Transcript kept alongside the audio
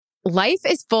Life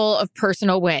is full of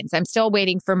personal wins. I'm still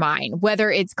waiting for mine.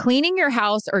 Whether it's cleaning your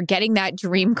house or getting that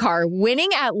dream car, winning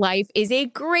at life is a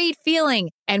great feeling.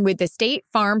 And with the State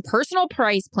Farm Personal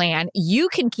Price Plan, you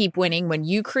can keep winning when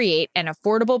you create an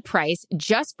affordable price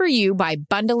just for you by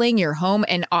bundling your home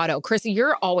and auto. Krista,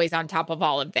 you're always on top of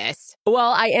all of this.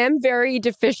 Well, I am very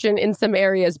deficient in some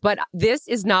areas, but this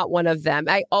is not one of them.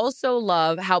 I also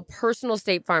love how personal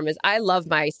State Farm is. I love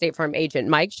my State Farm agent,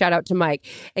 Mike. Shout out to Mike.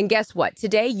 And guess what?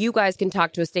 Today, you guys can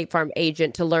talk to a State Farm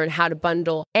agent to learn how to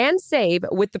bundle and save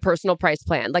with the Personal Price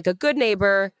Plan. Like a good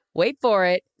neighbor, wait for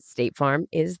it, State Farm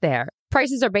is there.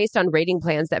 Prices are based on rating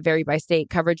plans that vary by state.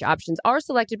 Coverage options are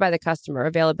selected by the customer.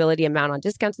 Availability, amount on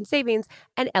discounts and savings,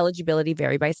 and eligibility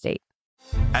vary by state.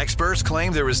 Experts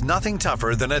claim there is nothing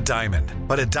tougher than a diamond.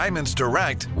 But at Diamonds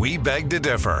Direct, we beg to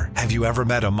differ. Have you ever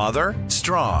met a mother?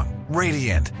 Strong,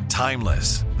 radiant,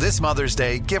 timeless. This Mother's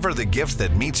Day, give her the gift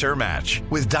that meets her match.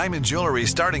 With diamond jewelry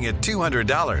starting at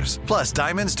 $200. Plus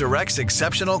Diamonds Direct's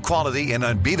exceptional quality and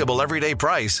unbeatable everyday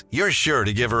price, you're sure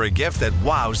to give her a gift that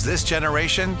wows this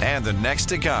generation and the next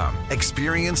to come.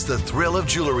 Experience the thrill of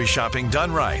jewelry shopping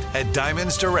done right at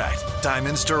Diamonds Direct.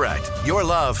 Diamonds Direct. Your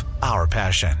love, our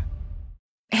passion.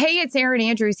 Hey, it's Erin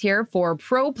Andrews here for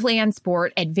Pro Plan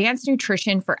Sport, advanced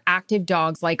nutrition for active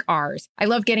dogs like ours. I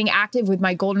love getting active with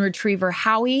my golden retriever,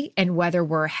 Howie, and whether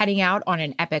we're heading out on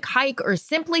an epic hike or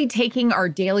simply taking our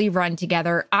daily run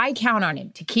together, I count on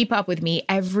him to keep up with me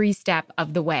every step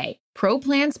of the way. Pro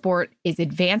Plan Sport is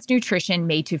advanced nutrition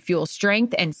made to fuel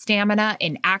strength and stamina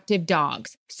in active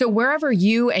dogs. So wherever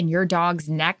you and your dog's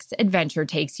next adventure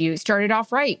takes you, start it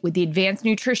off right with the advanced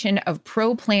nutrition of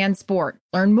Pro Plan Sport.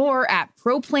 Learn more at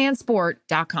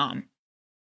ProPlansport.com.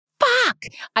 Fuck!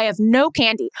 I have no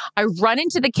candy. I run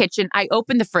into the kitchen. I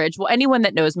open the fridge. Well, anyone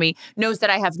that knows me knows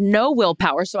that I have no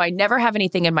willpower, so I never have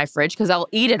anything in my fridge because I'll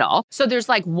eat it all. So there's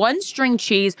like 1 string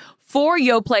cheese, 4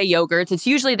 Yoplait yogurts. It's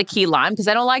usually the key lime because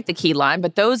I don't like the key lime,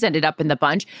 but those ended up in the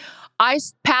bunch. I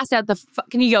passed out the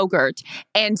fucking yogurt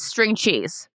and string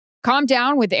cheese. Calm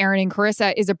Down with Erin and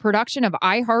Carissa is a production of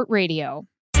iHeartRadio.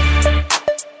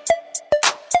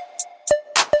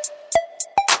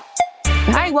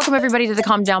 Hi, welcome everybody to the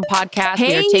Calm Down podcast.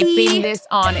 Hey. We are taping this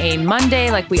on a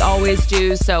Monday like we always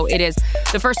do. So it is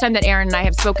the first time that Erin and I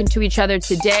have spoken to each other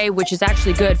today, which is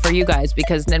actually good for you guys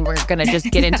because then we're going to just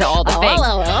get into all the things.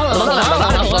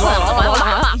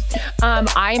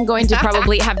 I am going to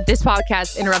probably have this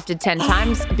podcast interrupted 10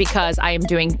 times because I am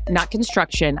doing not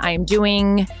construction. I am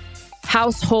doing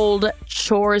household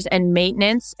chores and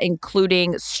maintenance,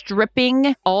 including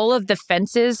stripping all of the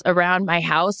fences around my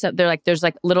house. There's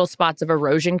like little spots of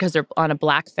erosion because they're on a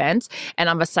black fence, and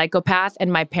I'm a psychopath,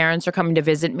 and my parents are coming to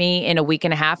visit me in a week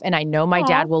and a half, and I know my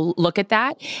dad will look at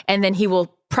that, and then he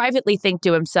will privately think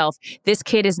to himself, this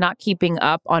kid is not keeping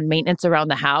up on maintenance around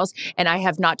the house, and I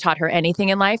have not taught her anything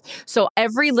in life. So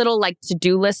every little like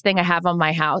to-do list thing I have on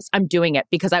my house, I'm doing it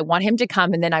because I want him to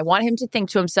come, and then I want him to think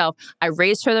to himself, I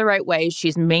raised her the right way.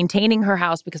 She's maintaining her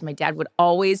house, because my dad would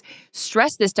always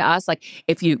stress this to us. Like,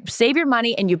 if you save your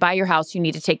money and you buy your house, you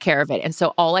need to take care of it. And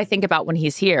so all I think about when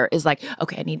he's here is like,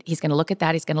 okay, he's going to look at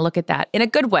that. He's going to look at that in a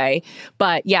good way.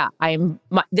 But yeah,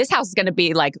 this house is going to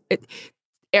be like,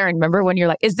 Erin, remember when you're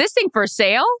like, is this thing for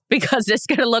sale? Because it's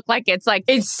going to look like it's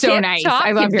so nice.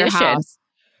 I love your house.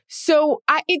 So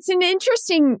it's an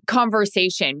interesting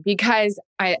conversation because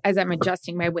as I'm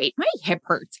adjusting my weight, my hip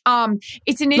hurts.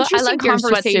 It's an interesting I like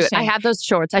conversation. Your sweatsuit. I have those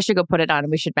shorts. I should go put it on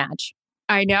and we should match.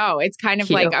 I know. It's kind of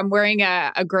Cute. like I'm wearing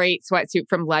a great sweatsuit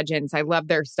from Legends. I love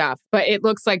their stuff. But it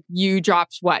looks like you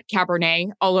dropped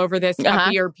Cabernet all over this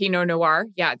puppy or Pinot Noir.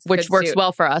 Yeah, it's which works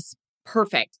well for us.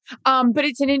 Perfect. But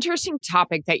it's an interesting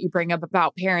topic that you bring up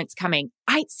about parents coming.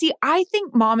 I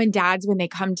think mom and dads, when they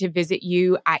come to visit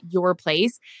you at your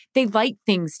place, they like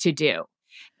things to do.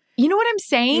 You know what I'm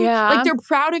saying? Yeah. Like, they're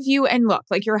proud of you. And look,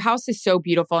 like, your house is so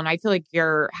beautiful. And I feel like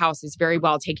your house is very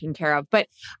well taken care of. But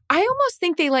I almost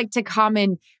think they like to come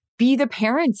and be the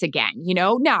parents again,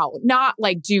 Now, not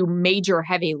like do major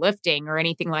heavy lifting or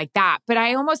anything like that. But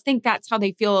I almost think that's how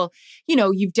they feel,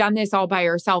 you've done this all by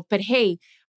yourself. But hey,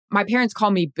 my parents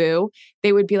call me Boo.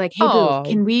 They would be like, hey, Boo,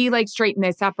 can we straighten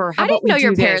this up? Or how about we do this? I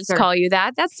didn't know your parents call you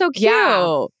that. That's so cute.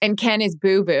 Yeah. And Ken is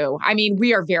Boo Boo. I mean,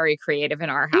 we are very creative in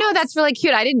our house. No, that's really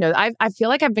cute. I didn't know. I feel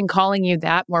like I've been calling you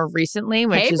that more recently.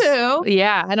 Which is, Boo.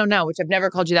 Yeah, I don't know, which I've never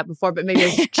called you that before, but maybe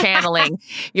it's channeling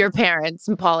your parents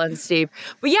and Paula and Steve.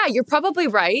 But yeah, you're probably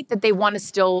right that they want to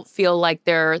still feel like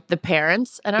they're the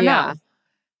parents. I don't know.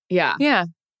 Yeah. Yeah.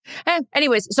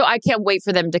 Anyways, so I can't wait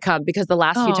for them to come because the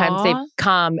last few times they've Aw.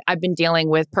 come, I've been dealing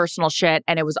with personal shit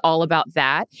and it was all about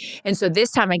that. And so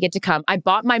this time I get to come. I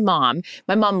bought my mom.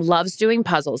 My mom loves doing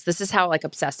puzzles. This is how like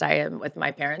obsessed I am with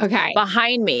my parents. Okay.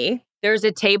 Behind me, there's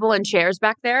a table and chairs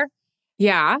back there.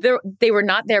 Yeah. They were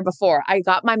not there before. I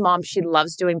got my mom. She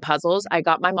loves doing puzzles. I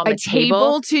got my mom a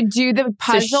table to do the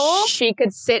puzzle. so she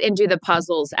could sit and do the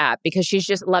puzzles at because she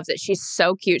just loves it. She's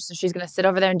so cute. So she's going to sit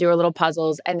over there and do her little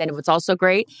puzzles. And then what's also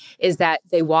great is that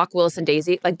they walk Willis and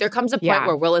Daisy. Like there comes a point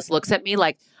where Willis looks at me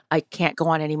like, I can't go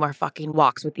on any more fucking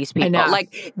walks with these people. Enough.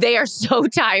 Like they are so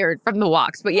tired from the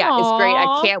walks. But yeah, it's great.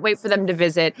 I can't wait for them to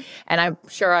visit. And I'm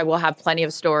sure I will have plenty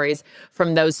of stories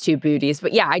from those two booties.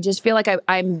 But yeah, I just feel like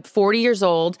I'm 40 years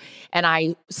old and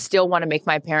I still want to make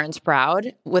my parents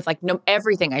proud with like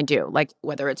everything I do, like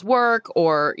whether it's work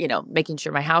or, making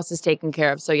sure my house is taken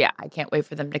care of. So yeah, I can't wait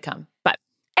for them to come. But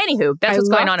anywho, that's what's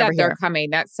going on over they're here. coming.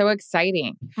 That's so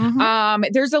exciting. Mhm.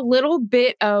 There's a little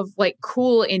bit of like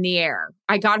cool in the air.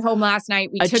 I got home last night.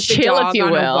 We A took the chill, if dog you on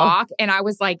a will. walk, and I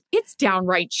was like, "It's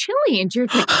downright chilly." And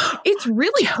Jared's like, "It's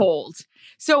really cold."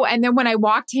 So, and then when I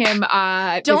walked him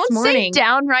Don't this morning, say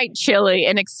downright chilly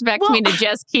and expect me to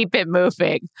just keep it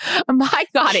moving. My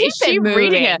God, is Keep she it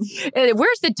reading it?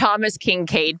 Where's the Thomas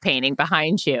Kincaid painting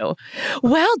behind you?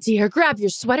 Well, dear, grab your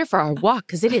sweater for our walk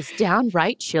because it is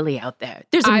downright chilly out there.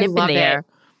 There's a I nip in love the it. air.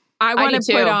 I want do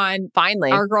to put too. on.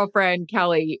 Finally. Our girlfriend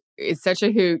Kelly is such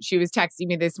a hoot. She was texting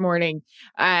me this morning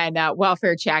and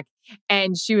welfare check.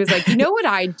 And she was like, you know what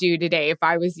I'd do today if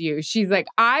I was you? She's like,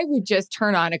 I would just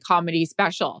turn on a comedy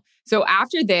special. So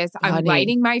after this, I'm Honey.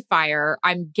 lighting my fire.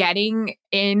 I'm getting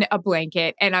in a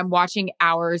blanket and I'm watching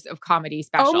hours of comedy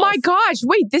specials. Oh my gosh.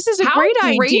 Wait, this is a How great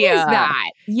great idea. is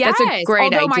that? Yes. That's a great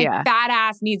Although idea. my fat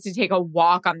ass needs to take a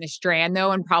walk on the Strand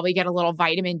though and probably get a little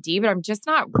vitamin D, but I'm just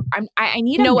not, I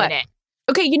need You know a what? minute.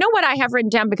 Okay, you know what I have written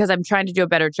down because I'm trying to do a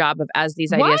better job of as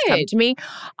these ideas come What? to me?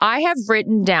 I have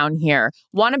written down here,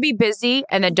 want to be busy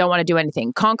and then don't want to do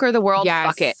anything. Conquer the world, Yes.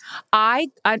 fuck it. I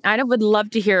would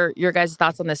love to hear your guys'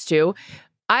 thoughts on this too.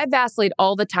 I vacillate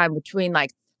all the time between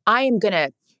like, I am going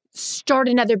to start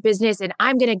another business and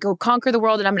I'm going to go conquer the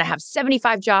world and I'm going to have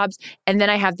 75 jobs. And then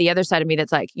I have the other side of me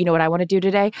that's like, you know what I want to do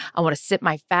today? I want to sit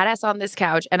my fat ass on this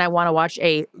couch and I want to watch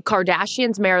a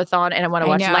Kardashians marathon and I want to I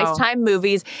watch know. Lifetime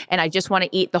movies and I just want to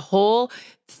eat the whole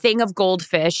thing of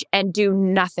goldfish and do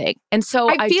nothing. And so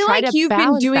I feel try like to you've been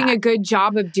balance doing that. a good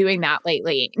job of doing that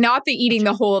lately. Not the eating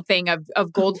the whole thing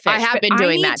of goldfish. I have but been doing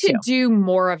I need that to too. do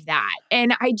more of that.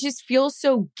 And I just feel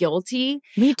so guilty.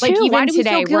 Me too. Like even Why do we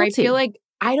today feel where I guilty? feel like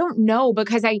I don't know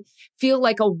because I feel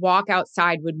like a walk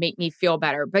outside would make me feel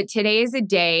better. But today is a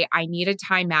day I need a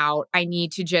timeout. I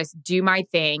need to just do my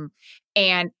thing.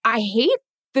 And I hate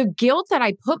the guilt that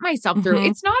I put myself through.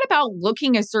 Mhm. It's not about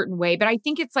looking a certain way, but I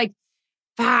think it's like,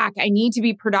 fuck, I need to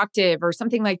be productive or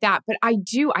something like that. But I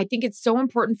think it's so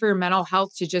important for your mental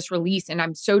health to just release. And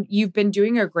you've been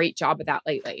doing a great job of that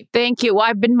lately. Thank you. Well,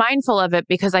 I've been mindful of it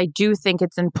because I do think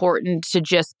it's important to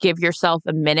just give yourself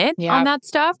a minute Yeah. on that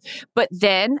stuff. But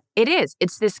then it's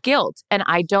this guilt. And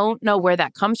I don't know where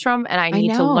that comes from. And I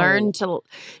need to know. learn to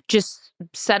just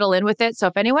settle in with it. So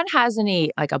if anyone has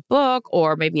any, like a book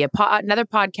or maybe another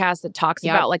podcast that talks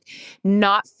Yep. about like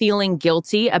not feeling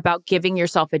guilty about giving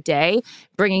yourself a day,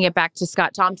 bringing it back to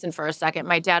Scott Thompson for a second.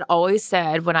 My dad always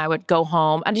said when I would go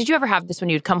home, and did you ever have this when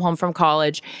you'd come home from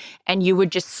college and you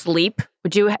would just sleep?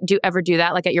 Would you ever do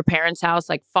that? Like at your parents' house,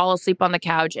 like fall asleep on the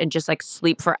couch and just like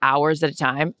sleep for hours at a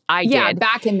time? I did.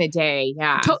 Back in the day.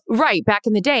 Yeah. Right, back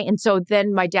in the day. And so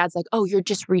then my dad's like, oh, you're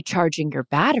just recharging your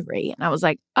battery. And I was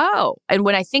like, oh. And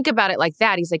when I think about it like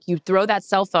that, he's like, you throw that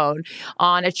cell phone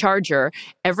on a charger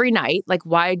every night. Like,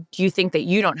 why do you think that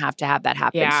you don't have to have that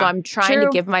happen? Yeah. So I'm trying to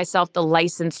True. give myself the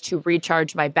license to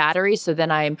recharge my battery. So then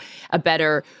I'm a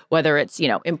better, whether it's,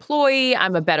 employee,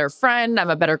 I'm a better friend, I'm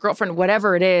a better girlfriend,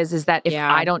 whatever it is that if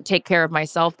Yeah. I don't take care of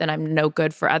myself, then I'm no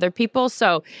good for other people.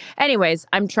 So anyways,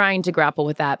 I'm trying to grapple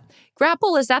with that.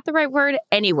 Grapple, is that the right word?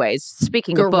 Anyways,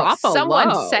 speaking of books, Garoppolo.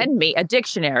 someone send me a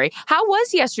dictionary. How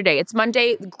was yesterday? It's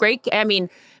Monday. Great. I mean,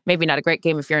 maybe not a great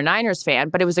game if you're a Niners fan,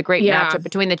 but it was a great Yeah. matchup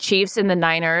between the Chiefs and the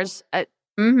Niners.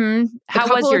 Mm-hmm. How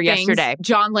was your yesterday?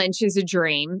 John Lynch is a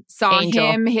dream. Saw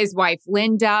Angel. him, his wife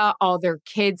Linda, all their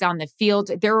kids on the field.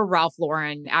 There were Ralph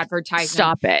Lauren advertisements.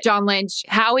 Stop it. John Lynch.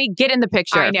 Howie, get in the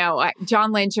picture. I know.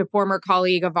 John Lynch, a former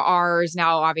colleague of ours,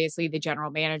 now obviously the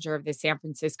general manager of the San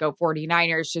Francisco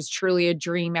 49ers, just truly a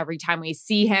dream every time we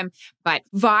see him. But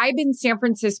vibe in San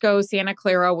Francisco, Santa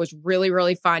Clara was really,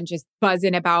 really fun. Just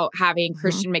buzzing about having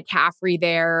Christian McCaffrey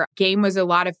there. Game was a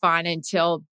lot of fun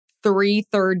until 3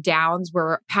 third downs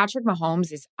where Patrick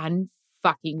Mahomes is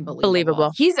fucking believable.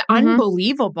 Believable. He's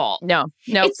unbelievable. No.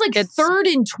 It's like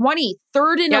 3rd and 20,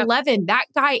 3rd and 11. That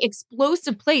guy,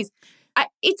 explosive plays.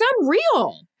 It's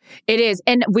unreal. It is.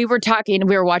 And we were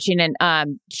watching,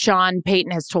 and Sean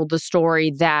Payton has told the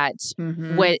story that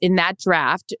when in that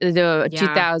draft, the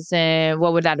 2000,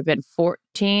 what would that have been?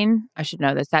 14? I should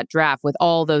know this. That draft with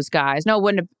all those guys. No, it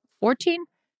wouldn't have 14?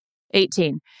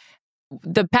 18.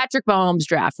 The Patrick Mahomes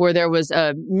draft, where there was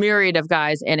a myriad of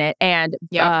guys in it. And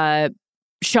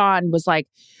Sean was like,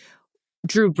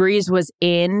 Drew Brees was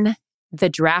in the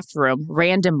draft room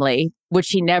randomly,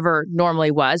 which he never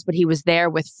normally was, but he was there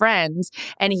with friends,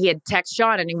 and he had texted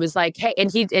Sean, and he was like, hey,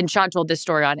 and Sean told this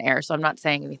story on air, so I'm not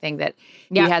saying anything that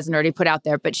he hasn't already put out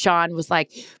there, but Sean was like,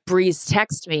 Breeze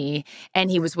texted me, and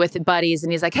he was with buddies,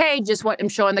 and he's like, hey, I'm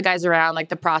showing the guys around, like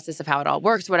the process of how it all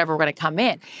works, whatever, we're going to come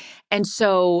in. And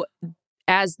so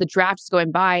as the draft is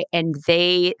going by and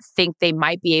they think they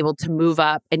might be able to move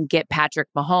up and get Patrick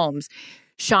Mahomes,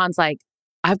 Sean's like,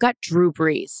 I've got Drew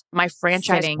Brees, my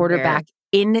franchise quarterback,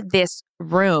 in this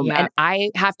room. And I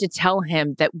have to tell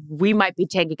him that we might be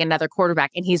taking another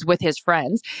quarterback, and he's with his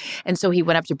friends. And so he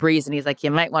went up to Brees and he's like, you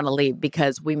might want to leave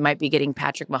because we might be getting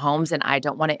Patrick Mahomes, and I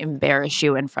don't want to embarrass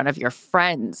you in front of your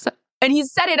friends. And he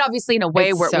said it obviously in a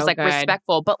way where it was like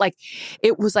respectful, but like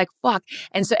it was like, fuck.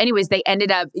 And so anyways, they ended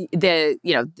up,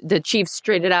 the Chiefs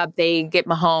straight it up. They get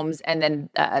Mahomes, and then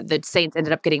the Saints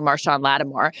ended up getting Marshawn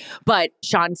Lattimore. But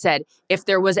Sean said, if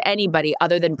there was anybody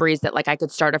other than Breeze that like I could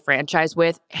start a franchise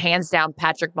with, hands down,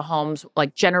 Patrick Mahomes,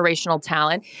 like generational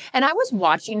talent. And I was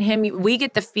watching him. We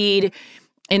get the feed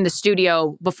in the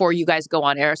studio before you guys go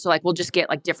on air. So like, we'll just get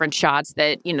like different shots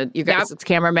that, you guys,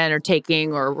 cameramen are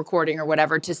taking or recording or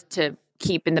whatever to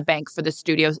keep in the bank for the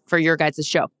studio, for your guys'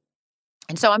 show.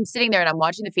 And so I'm sitting there and I'm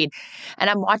watching the feed, and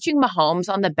I'm watching Mahomes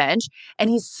on the bench, and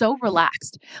he's so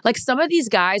relaxed. Like some of these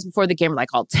guys before the game are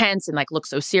like all tense and like look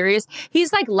so serious.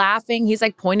 He's like laughing. He's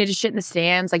like pointing to shit in the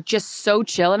stands, like just so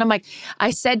chill. And I'm like,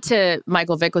 I said to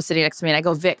Michael, Vic was sitting next to me, and I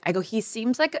go, Vic, he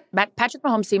seems like, Patrick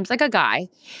Mahomes seems like a guy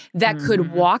that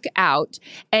could walk out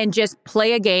and just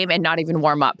play a game and not even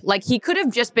warm up. Like he could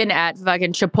have just been at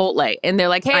fucking Chipotle, and they're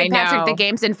like, hey, Patrick, the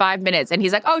game's in 5 minutes. And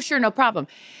he's like, oh, sure, no problem.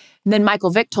 And then Michael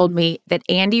Vick told me that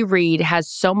Andy Reid has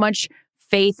so much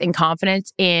faith and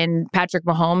confidence in Patrick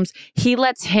Mahomes, he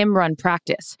lets him run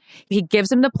practice. He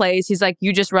gives him the plays. He's like,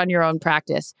 you just run your own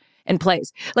practice and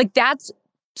plays. Like that's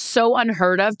so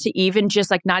unheard of to even just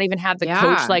like not even have the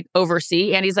coach like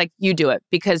oversee. And he's like, you do it,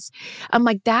 because I'm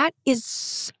like, that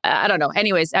is, I don't know.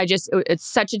 Anyways, it's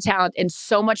such a talent and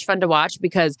so much fun to watch,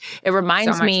 because it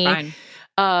reminds me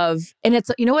of, and it's,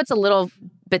 it's a little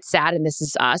bit sad, and this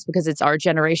is us because it's our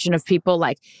generation of people,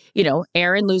 like,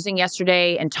 Aaron losing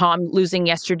yesterday and Tom losing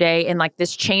yesterday, and like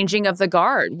this changing of the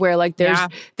guard where like there's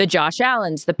the Josh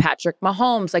Allens, the Patrick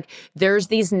Mahomes, like there's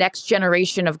these next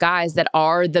generation of guys that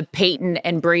are the Peyton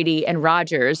and Brady and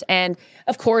Rodgers. And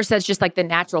of course, that's just like the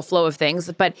natural flow of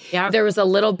things. But there was a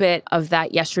little bit of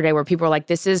that yesterday where people were like,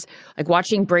 this is like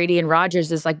watching Brady and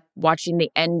Rodgers is like watching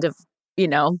the end of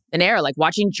an era, like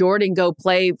watching Jordan go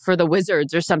play for the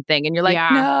Wizards or something. And you're like,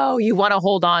 no, you want to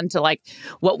hold on to like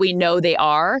what we know they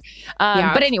are.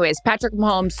 But anyways, Patrick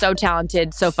Mahomes, so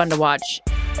talented, so fun to watch.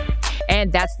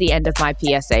 And that's the end of my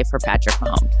PSA for Patrick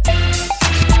Mahomes.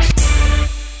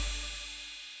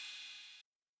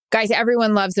 Guys,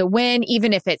 everyone loves a win,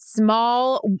 even if it's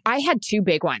small. I had 2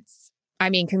 big ones.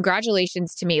 I mean,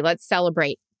 congratulations to me. Let's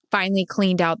celebrate. Finally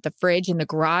cleaned out the fridge in the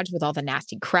garage with all the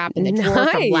nasty crap in the drawer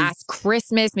from last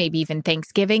Christmas, maybe even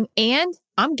Thanksgiving. And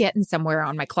I'm getting somewhere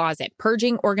on my closet.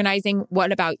 Purging, organizing.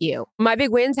 What about you? My big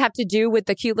wins have to do with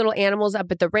the cute little animals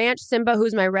up at the ranch. Simba,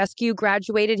 who's my rescue,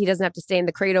 graduated. He doesn't have to stay in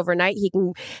the crate overnight. He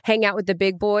can hang out with the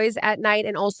big boys at night.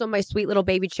 And also my sweet little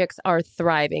baby chicks are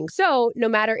thriving. So no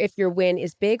matter if your win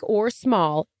is big or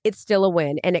small, it's still a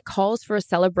win, and it calls for a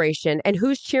celebration. And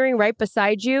who's cheering right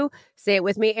beside you? Say it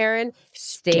with me, Aaron.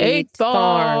 State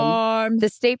Farm. The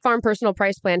State Farm Personal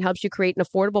Price Plan helps you create an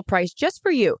affordable price just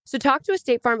for you. So talk to a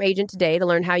State Farm agent today to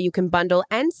learn how you can bundle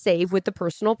and save with the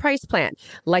Personal Price Plan.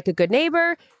 Like a good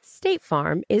neighbor, State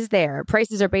Farm is there.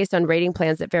 Prices are based on rating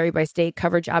plans that vary by state.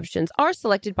 Coverage options are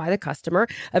selected by the customer.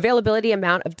 Availability,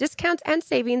 amount of discounts and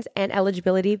savings, and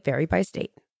eligibility vary by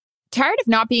state. Tired of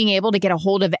not being able to get a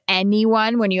hold of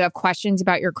anyone when you have questions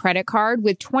about your credit card?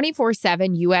 With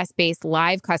 24/7 U.S.-based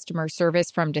live customer service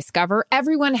from Discover,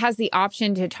 everyone has the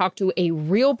option to talk to a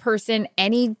real person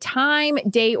anytime,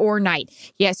 day or night.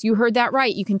 Yes, you heard that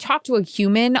right. You can talk to a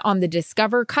human on the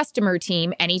Discover customer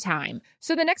team anytime.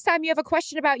 So the next time you have a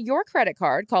question about your credit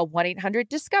card, call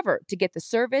 1-800-DISCOVER to get the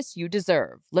service you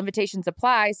deserve. Limitations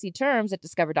apply. See terms at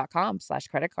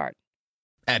discover.com/credit card.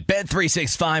 At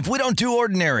Bet365, we don't do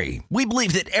ordinary. We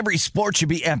believe that every sport should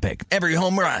be epic. Every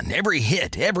home run, every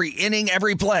hit, every inning,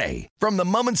 every play. From the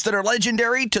moments that are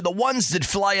legendary to the ones that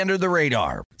fly under the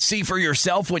radar. See for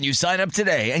yourself when you sign up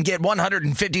today and get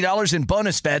 $150 in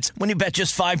bonus bets when you bet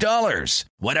just $5.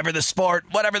 Whatever the sport,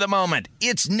 whatever the moment,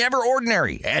 it's never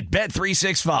ordinary at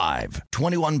Bet365.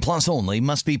 21 plus only.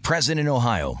 Must be present in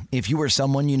Ohio. If you or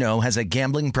someone you know has a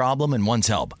gambling problem and wants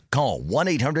help, call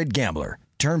 1-800-GAMBLER.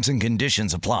 Terms and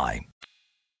conditions apply.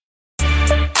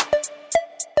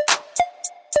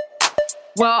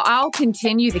 Well, I'll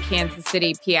continue the Kansas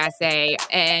City PSA,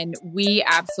 and we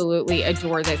absolutely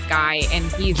adore this guy. And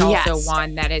he's also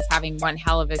one that is having one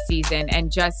hell of a season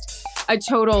and just a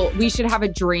total, we should have a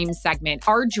dream segment.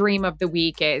 Our dream of the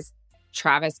week is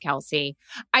Travis Kelce.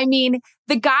 I mean,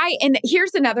 the guy, and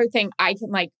here's another thing, I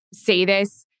can say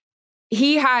this.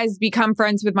 He has become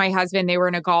friends with my husband. They were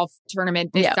in a golf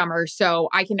tournament this summer. So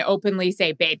I can openly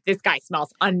say, babe, this guy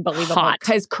smells unbelievable.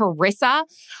 Because Carissa,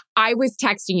 I was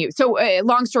texting you. So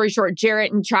long story short,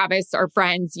 Jarrett and Travis are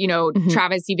friends. You know,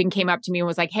 Travis even came up to me and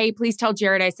was like, hey, please tell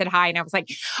Jarrett I said hi. And I was like,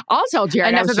 I'll tell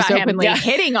Jarrett. I was just openly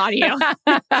hitting on you. No,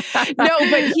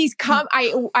 but he's come.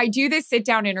 I do this sit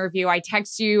down interview. I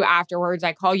text you afterwards.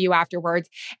 I call you afterwards.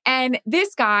 And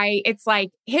this guy, it's like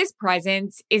his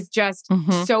presence is just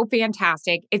so fantastic.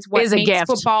 It's what makes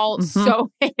football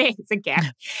so, it is a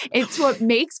gift. It's what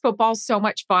makes football so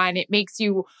much fun. It makes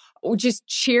you just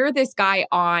cheer this guy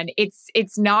on.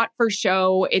 It's not for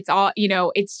show. It's all,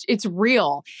 it's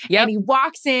real. Yep. And he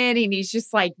walks in and he's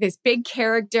just like this big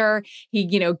character. He,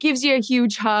 gives you a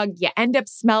huge hug. You end up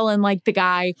smelling like the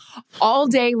guy all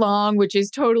day long, which is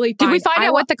totally fine. Did we find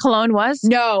out what the cologne was?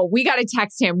 No, we got to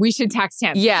text him. We should text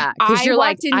him. Yeah. Because you're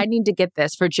like, I need to get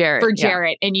this for Jarrett. For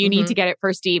Jarrett. And you need to get it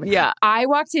for Steve. Yeah. I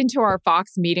walked into our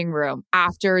Fox meeting room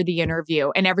after the interview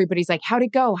and everybody's like, how'd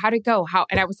it go? How'd it go?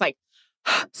 And I was like,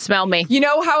 smell me. You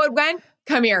know how it went?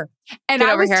 Come here. And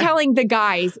I was telling the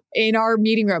guys in our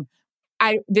meeting room,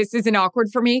 this isn't awkward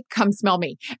for me. Come smell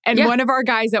me. And one of our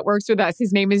guys that works with us,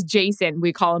 his name is Jason.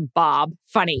 We call him Bob.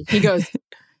 Funny. He goes,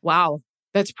 wow,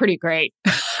 that's pretty great.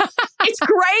 It's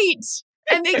great.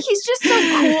 And he's just so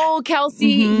cool, Kelce.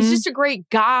 He's just a great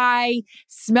guy.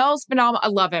 Smells phenomenal. I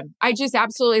love him. I just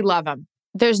absolutely love him.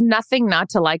 There's nothing not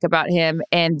to like about him.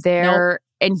 And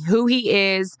and who he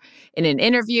is in an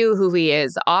interview, who he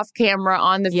is off camera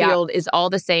on the field is all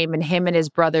the same. And him and his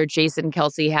brother, Jason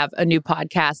Kelce, have a new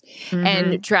podcast.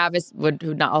 And Travis would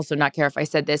not care if I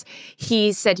said this.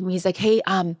 He said to me, he's like, hey,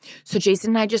 so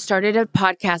Jason and I just started a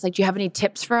podcast. Like, do you have any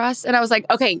tips for us? And I was like,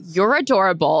 okay, you're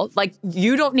adorable. Like,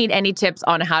 you don't need any tips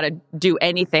on how to do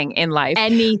anything in life.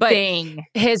 Anything.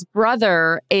 But his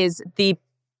brother is the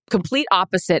complete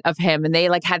opposite of him. And they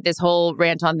had this whole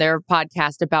rant on their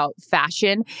podcast about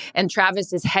fashion. And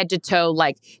Travis is head to toe,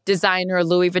 designer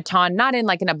Louis Vuitton, not in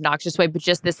an obnoxious way, but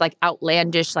just this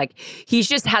outlandish,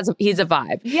 he's a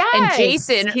vibe. Yes.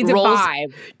 And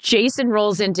Jason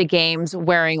rolls into games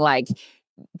wearing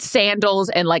sandals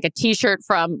and a t-shirt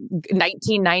from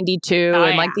 1992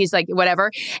 these whatever.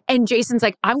 And Jason's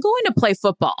like, I'm going to play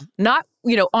football. Not,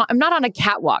 I'm not on a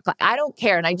catwalk. I don't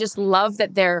care. And I just love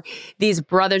that they're these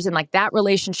brothers and that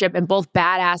relationship, and both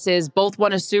badasses, both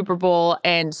won a Super Bowl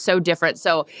and so different.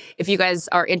 So if you guys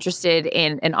are interested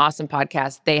in an awesome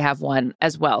podcast, they have one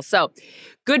as well. So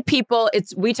good people.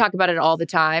 We talk about it all the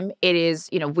time. It is,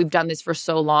 we've done this for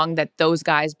so long that those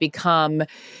guys become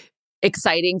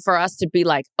exciting for us to be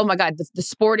like, oh my God, the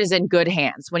sport is in good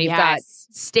hands when you've got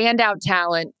standout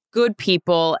talent, good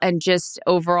people, and just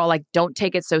overall, don't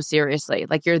take it so seriously.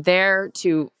 You're there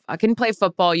to fucking play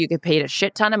football. You get paid a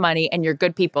shit ton of money and you're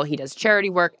good people. He does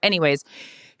charity work. Anyways,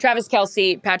 Travis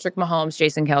Kelce, Patrick Mahomes,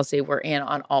 Jason Kelce, we're in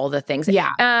on all the things.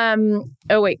 Yeah.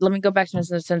 Oh, wait, let me go back to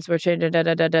since we're changing.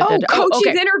 Coach's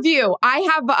interview. I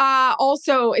have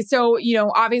also, so,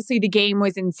 obviously the game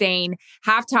was insane.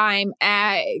 Halftime,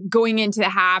 going into the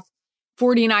half,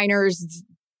 49ers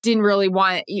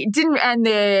didn't end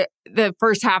the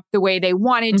first half the way they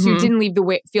wanted to, didn't leave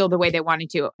the field the way they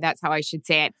wanted to. That's how I should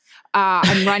say it.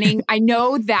 I'm running. I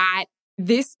know that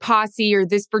this posse or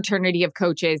this fraternity of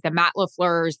coaches, the Matt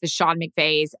LaFleurs, the Sean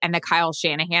McVays, and the Kyle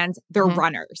Shanahans, they're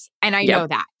runners. And I know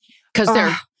that. Because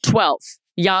they're 12.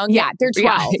 Young? Yeah, they're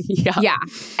 12. Yeah.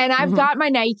 And I've got my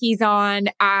Nikes on.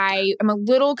 I am a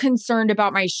little concerned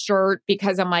about my shirt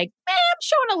because I'm like, I'm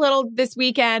showing a little this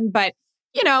weekend, but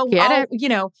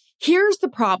here's the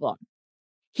problem.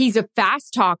 He's a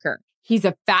fast talker. He's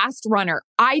a fast runner.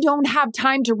 I don't have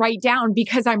time to write down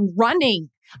because I'm running.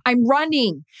 I'm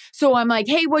running. So I'm like,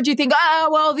 hey, what'd you think? Oh,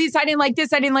 well, I didn't like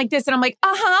this. I didn't like this. And I'm like,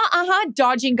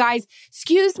 dodging guys.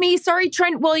 Excuse me. Sorry,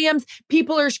 Trent Williams.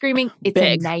 People are screaming. It's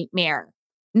Big. a nightmare.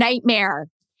 Nightmare.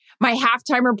 My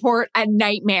halftime report, a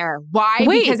nightmare. Why?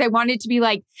 Wait. Because I wanted to be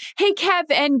like, hey, Kev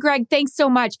and Greg, thanks so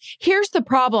much. Here's the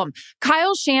problem.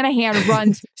 Kyle Shanahan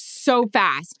runs so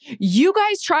fast. You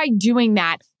guys tried doing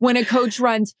that when a coach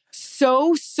runs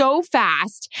so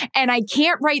fast, and I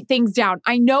can't write things down.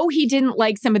 I know he didn't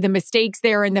like some of the mistakes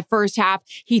there in the first half.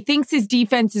 He thinks his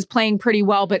defense is playing pretty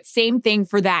well, but same thing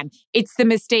for them. It's the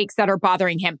mistakes that are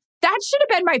bothering him. That should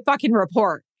have been my fucking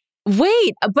report.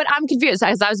 Wait, but I'm confused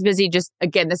because I was busy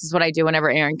again, this is what I do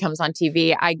whenever Erin comes on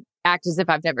TV. I act as if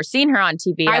I've never seen her on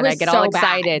TV and I get all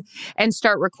excited and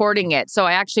start recording it. So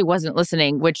I actually wasn't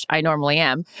listening, which I normally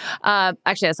am.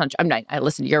 Actually, that's not true. I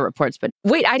listen to your reports, but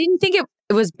wait, I didn't think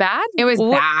it was bad. It was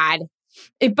bad.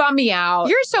 It bummed me out.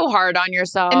 You're so hard on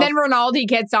yourself. And then Ronaldo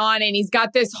gets on and he's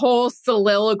got this whole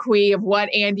soliloquy of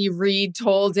what Andy Reid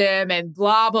told him and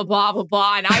blah, blah, blah, blah,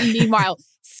 blah. And I, meanwhile,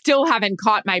 still haven't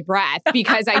caught my breath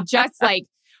because I just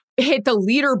hit the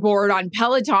leaderboard on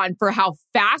Peloton for how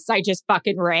fast I just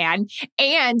fucking ran.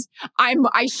 And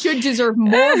I should deserve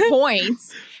more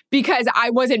points because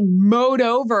I wasn't mowed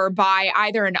over by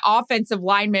either an offensive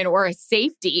lineman or a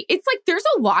safety. It's like there's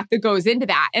a lot that goes into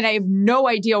that. And I have no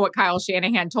idea what Kyle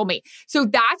Shanahan told me. So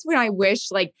that's when I wish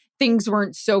things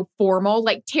weren't so formal.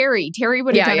 Like Terry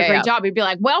would have done a great job. He'd be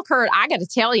like, well, Kurt, I got to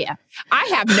tell you, I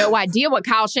have no idea what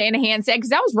Kyle Shanahan said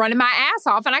because I was running my ass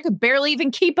off and I could barely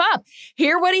even keep up.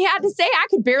 Hear what he had to say. I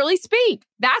could barely speak.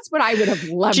 That's what I would have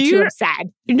loved to have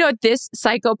said. You know what this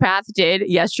psychopath did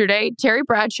yesterday? Terry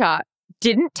Bradshaw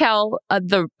didn't tell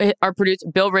our producer,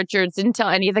 Bill Richards, didn't tell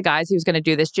any of the guys he was going to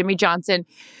do this. Jimmy Johnson,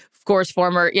 of course,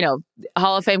 former,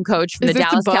 Hall of Fame coach from the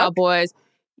Dallas Cowboys.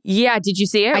 Yeah. Did you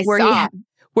see it? I saw it.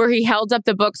 Where he held up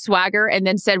the book Swagger and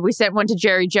then said, we sent one to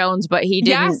Jerry Jones, but he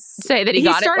didn't say that he got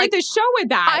it. He started the show with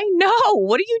that. I know.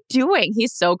 What are you doing?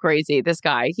 He's so crazy, this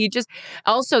guy. He just,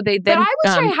 also they then. But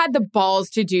I wish I had the balls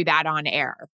to do that on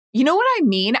air. You know what I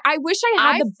mean? I wish I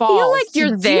had the balls feel like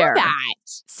you're there. Do that.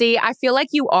 See, I feel like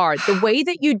you are. The way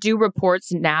that you do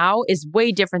reports now is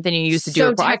way different than you used to do.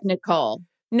 So technical.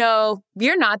 No,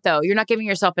 you're not, though. You're not giving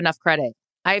yourself enough credit.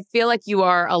 I feel like you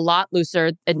are a lot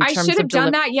looser in terms of... I should have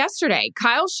done that yesterday.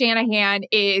 Kyle Shanahan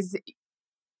is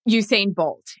Usain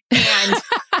Bolt. And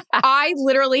I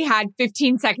literally had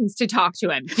 15 seconds to talk to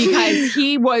him because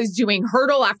he was doing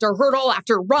hurdle after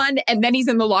run. And then he's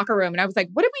in the locker room. And I was like,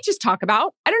 what did we just talk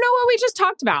about? I don't know what we just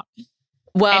talked about.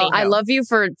 Well, I love you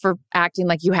for acting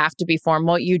like you have to be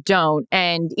formal. You don't.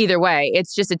 And either way,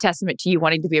 it's just a testament to you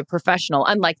wanting to be a professional.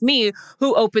 Unlike me,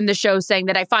 who opened the show saying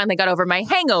that I finally got over my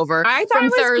hangover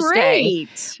from Thursday.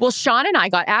 Great. Well, Sean and I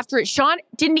got after it. Sean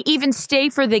didn't even stay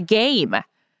for the game.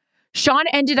 Sean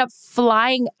ended up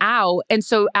flying out. And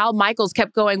so Al Michaels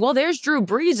kept going, well, there's Drew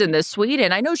Brees in this suite.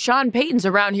 And I know Sean Payton's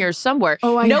around here somewhere.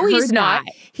 Oh, no, he's not.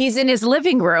 That. He's in his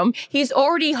living room. He's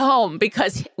already home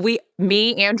because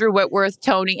me, Andrew Whitworth,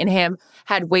 Tony, and him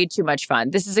had way too much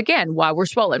fun. This is, again, why we're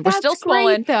swollen. We're still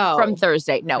swollen from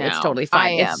Thursday. No, it's totally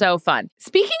fine. It's so fun.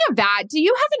 Speaking of that, do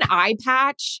you have an eye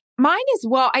patch? Mine is,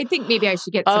 well, I think maybe I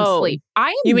should get some sleep.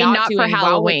 I am you mean not doing for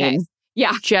Halloween? Well with this.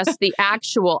 Yeah. Just the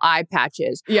actual eye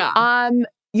patches. Yeah.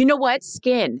 You know what?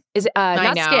 Skin is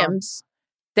not Skims.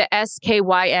 The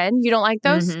SKYN. You don't like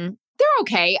those? Mm-hmm. They're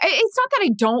okay. It's not that I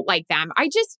don't like them.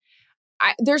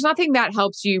 There's nothing that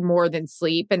helps you more than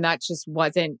sleep, and that just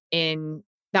wasn't happening.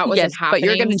 But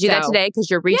you're going to do that today because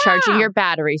you're recharging your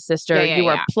battery, sister. You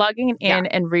are plugging in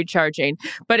and recharging.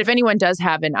 But if anyone does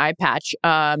have an eye patch,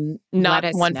 not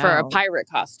one for a pirate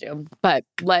costume, but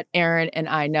let Erin and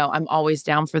I know. I'm always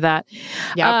down for that.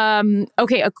 Yep.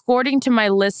 Okay, according to my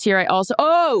list here, I also...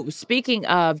 Oh, speaking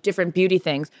of different beauty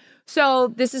things.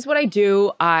 So this is what I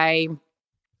do.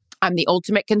 I'm the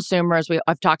ultimate consumer, as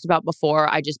I've talked about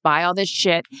before. I just buy all this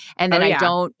shit, and then I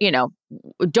don't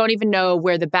even know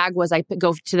where the bag was. I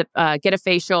go to the get a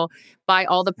facial, buy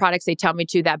all the products they tell me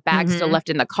to. That bag's still left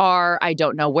in the car. I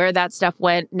don't know where that stuff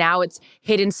went. Now it's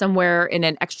hidden somewhere in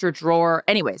an extra drawer.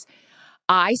 Anyways,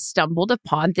 I stumbled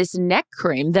upon this neck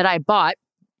cream that I bought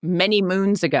many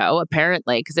moons ago,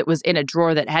 apparently, because it was in a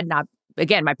drawer that had not...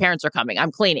 Again, my parents are coming.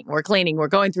 I'm cleaning. We're cleaning. We're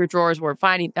going through drawers. We're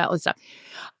finding that stuff.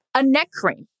 A neck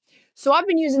cream. So I've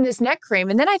been using this neck cream,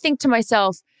 and then I think to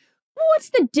myself, what's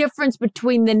the difference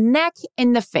between the neck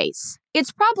and the face?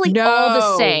 It's probably all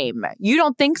the same. You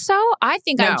don't think so? I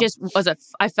think I just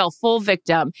I fell full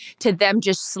victim to them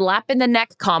just slapping the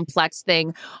neck complex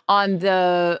thing on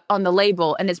the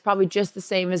label, and it's probably just the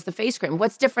same as the face cream.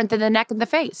 What's different than the neck and the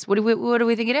face? What do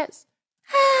we think it is?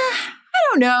 I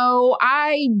don't know.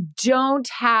 I don't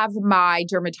have my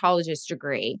dermatologist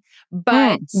degree,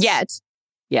 but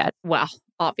Yet. Well,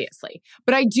 obviously,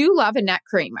 but I do love a neck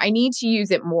cream. I need to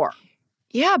use it more.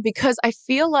 Yeah, because I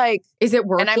feel like, Is it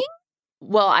working?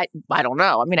 well, I don't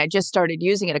know. I mean, I just started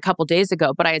using it a couple days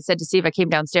ago, but I had said to Steve, I came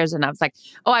downstairs and I was like,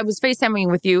 oh, I was FaceTiming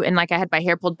with you. And like I had my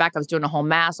hair pulled back. I was doing a whole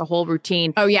mask, a whole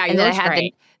routine. Oh, yeah. And then I had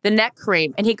the neck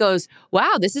cream. And he goes,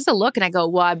 wow, this is a look. And I go,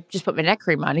 well, I just put my neck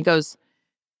cream on. He goes,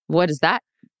 what is that?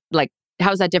 Like,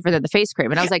 how's that different than the face cream?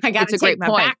 And I was like, it's a great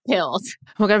point. Back pills.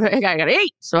 I gotta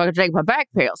eat, so I gotta take my back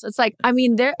pills. It's like, I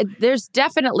mean, there's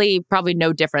definitely probably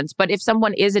no difference. But if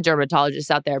someone is a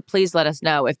dermatologist out there, please let us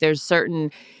know if there's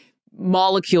certain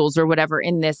molecules or whatever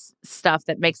in this stuff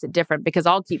that makes it different, because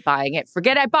I'll keep buying it,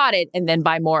 forget I bought it, and then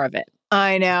buy more of it.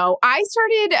 I know. I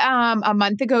started a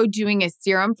month ago doing a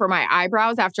serum for my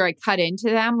eyebrows after I cut into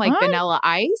them like vanilla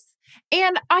ice.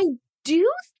 And I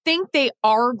do think they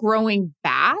are growing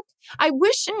back. I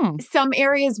wish some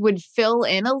areas would fill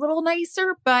in a little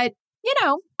nicer, but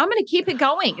I'm going to keep it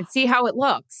going and see how it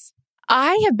looks.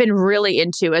 I have been really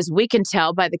into, as we can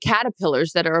tell by the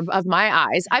caterpillars that are of my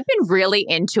eyes, I've been really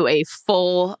into a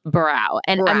full brow.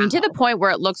 And I mean, to the point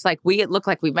where it looks like we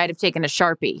might have taken a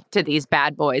Sharpie to these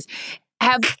bad boys.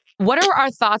 What are our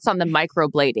thoughts on the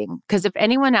microblading? Because if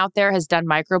anyone out there has done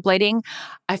microblading,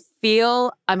 I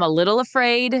feel I'm a little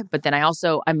afraid, but then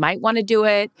I might want to do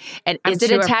it. And is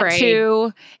it a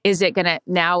tattoo? Is it going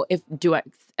to,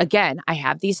 again, I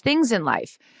have these things in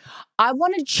life. I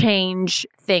want to change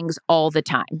things all the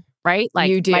time, right? Like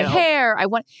you do. My hair,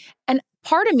 and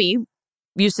part of me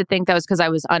used to think that was because I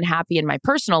was unhappy in my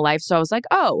personal life. So I was like,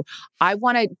 oh, I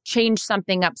want to change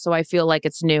something up so I feel like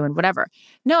it's new and whatever.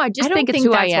 No, I just think it's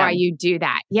who I am. That's why you do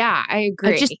that. Yeah, I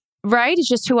agree. It's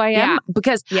just who I am. Yeah.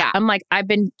 Because I'm like,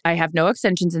 I have no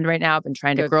extensions in right now. I've been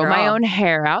trying to grow my own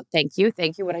hair out. Thank you.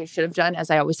 What I should have done,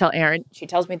 as I always tell Erin, she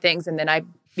tells me things and then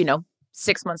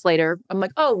 6 months later, I'm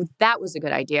like, oh, that was a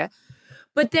good idea.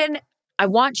 But then I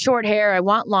want short hair. I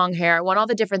want long hair. I want all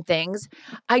the different things.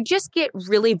 I just get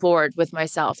really bored with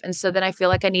myself. And so then I feel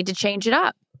like I need to change it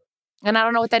up. And I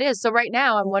don't know what that is. So right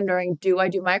now I'm wondering, do I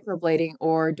do microblading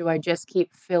or do I just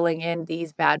keep filling in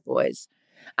these bad boys?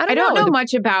 I don't know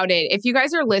much about it. If you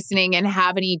guys are listening and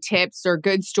have any tips or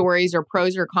good stories or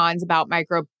pros or cons about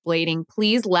microblading,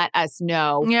 please let us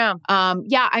know. Yeah.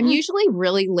 I'm usually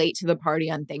really late to the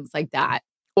party on things like that.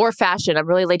 Or fashion. I'm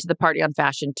really late to the party on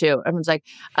fashion too. Everyone's like,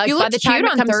 you looked cute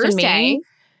on Thursday.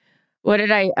 What did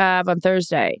I have on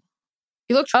Thursday?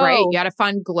 You looked great. You had a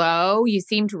fun glow. You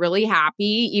seemed really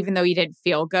happy, even though you didn't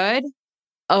feel good.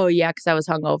 Oh yeah, because I was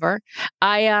hungover.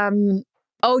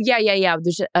 Oh, yeah.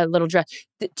 There's a little dress.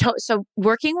 So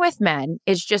working with men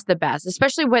is just the best,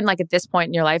 especially when like at this point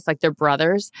in your life, like they're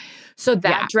brothers. So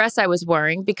that dress I was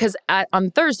wearing, because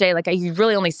on Thursday, like you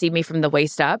really only see me from the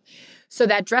waist up. So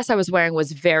that dress I was wearing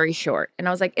was very short. And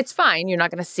I was like, it's fine. You're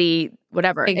not going to see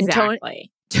whatever.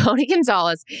 Exactly. And Tony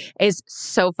Gonzalez is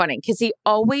so funny because he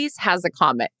always has a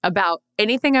comment about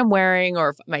anything I'm wearing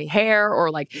or my hair, or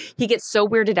like he gets so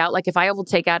weirded out. Like if I will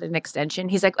take out an extension,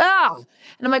 he's like, oh,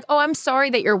 and I'm like, oh, I'm sorry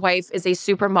that your wife is a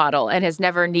supermodel and has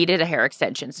never needed a hair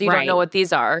extension. So you don't know what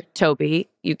these are, Toby,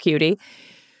 you cutie.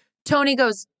 Tony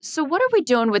goes, so what are we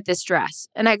doing with this dress?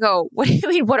 And I go, what do you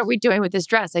mean, what are we doing with this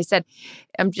dress? I said,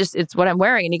 it's what I'm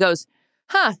wearing. And he goes,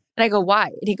 huh? And I go, why?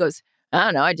 And he goes, I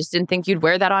don't know. I just didn't think you'd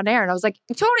wear that on air. And I was like,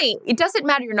 Tony, it doesn't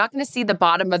matter. You're not going to see the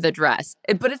bottom of the dress.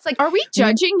 But it's like, are we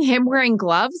judging him wearing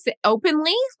gloves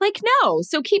openly? Like, no.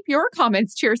 So keep your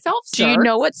comments to yourself, sir. Do you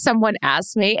know what someone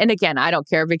asked me? And again, I don't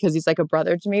care because he's like a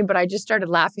brother to me, but I just started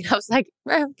laughing. I was like,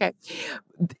 okay.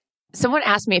 Someone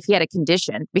asked me if he had a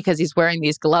condition because he's wearing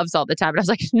these gloves all the time. And I was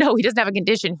like, no, he doesn't have a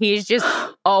condition. He's just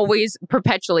always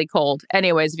perpetually cold.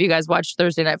 Anyways, if you guys watch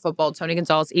Thursday Night Football, Tony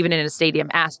Gonzalez, even in a stadium,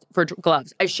 asked for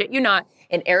gloves. I shit you not.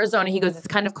 In Arizona, he goes, it's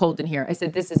kind of cold in here. I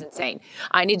said, this is insane.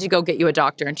 I need to go get you a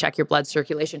doctor and check your blood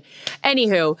circulation.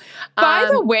 Anywho. By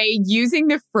the way, using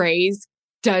the phrase,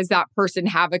 does that person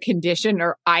have a condition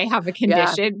or I have a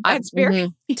condition? That's very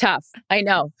tough. I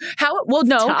know. How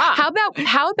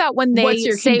about when they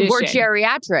say condition? We're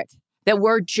geriatric, that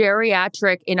we're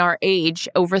geriatric in our age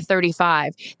over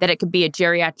 35, that it could be a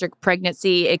geriatric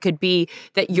pregnancy. It could be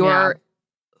that you're,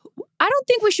 I don't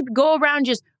think we should go around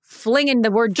just flinging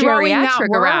the word geriatric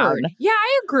around. Yeah,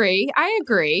 I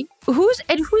agree. Who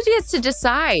gets to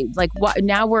decide? Like what?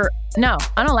 Now no,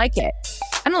 I don't like it.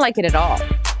 I don't like it at all.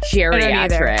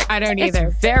 Geriatric. I don't either.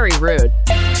 It's very rude.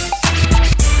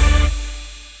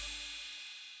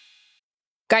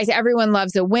 Guys, everyone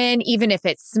loves a win, even if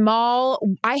it's small.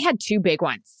 I had 2 big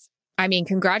ones. I mean,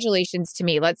 congratulations to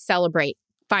me. Let's celebrate.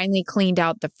 Finally cleaned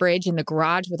out the fridge in the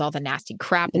garage with all the nasty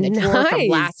crap in the drawer from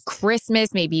last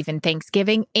Christmas, maybe even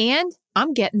Thanksgiving. And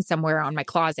I'm getting somewhere on my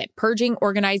closet. Purging,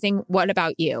 organizing. What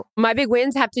about you? My big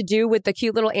wins have to do with the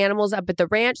cute little animals up at the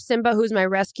ranch. Simba, who's my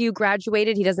rescue,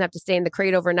 graduated. He doesn't have to stay in the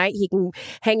crate overnight. He can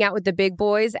hang out with the big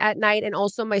boys at night. And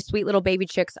also my sweet little baby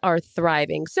chicks are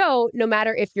thriving. So no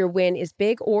matter if your win is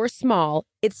big or small,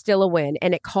 it's still a win.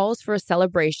 And it calls for a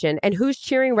celebration. And who's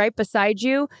cheering right beside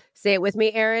you? Say it with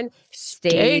me, Erin.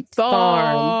 State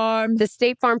Farm. The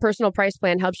State Farm Personal Price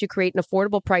Plan helps you create an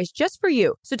affordable price just for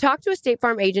you. So talk to a State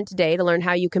Farm agent today to learn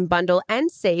how you can bundle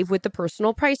and save with the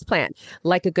Personal Price Plan.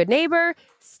 Like a good neighbor,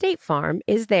 State Farm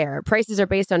is there. Prices are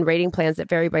based on rating plans that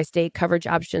vary by state. Coverage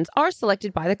options are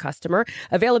selected by the customer.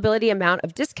 Availability, amount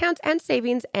of discounts and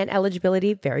savings, and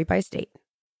eligibility vary by state.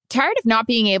 Tired of not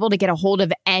being able to get a hold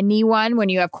of anyone when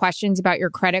you have questions about your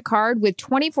credit card? With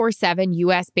 24/7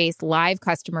 US-based live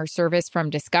customer service from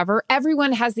Discover,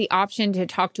 everyone has the option to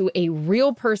talk to a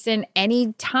real person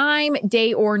anytime,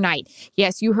 day or night.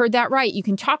 Yes, you heard that right. You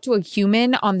can talk to a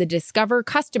human on the Discover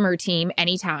customer team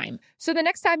anytime. So the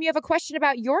next time you have a question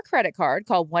about your credit card,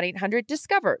 call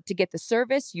 1-800-DISCOVER to get the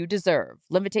service you deserve.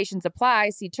 Limitations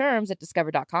apply. See terms at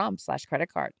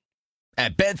discover.com/creditcard.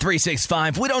 At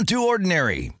Bet365, we don't do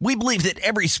ordinary. We believe that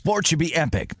every sport should be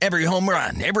epic. Every home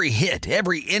run, every hit,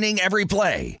 every inning, every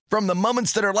play. From the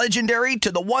moments that are legendary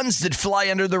to the ones that fly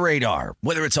under the radar.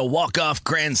 Whether it's a walk-off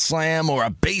grand slam or a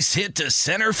base hit to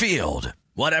center field.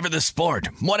 Whatever the sport,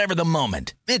 whatever the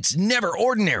moment. It's never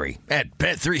ordinary at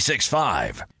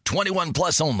Bet365. 21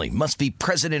 plus only. Must be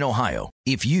present in Ohio.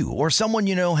 If you or someone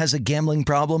you know has a gambling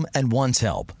problem and wants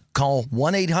help, call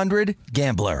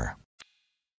 1-800-GAMBLER.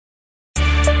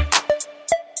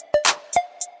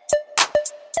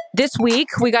 This week,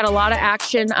 we got a lot of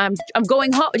action. I'm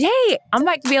going home. Hey, I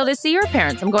might be able to see your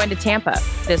parents. I'm going to Tampa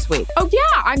this week. Oh,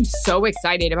 yeah. I'm so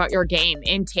excited about your game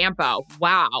in Tampa.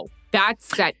 Wow. That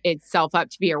set itself up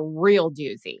to be a real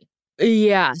doozy.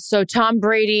 Yeah. So Tom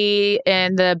Brady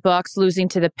and the Bucs losing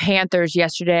to the Panthers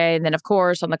yesterday. And then, of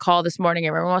course, on the call this morning,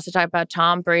 everyone wants to talk about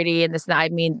Tom Brady and this. I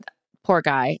mean, poor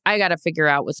guy. I got to figure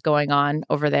out what's going on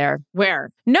over there. Where?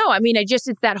 No, I mean, it's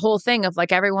that whole thing of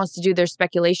like everyone wants to do their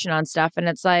speculation on stuff. And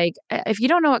it's like, if you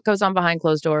don't know what goes on behind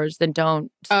closed doors, then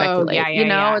don't speculate. Oh,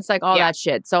 yeah. It's like all that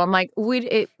shit. So I'm like,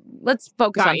 let's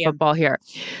focus on football here.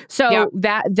 So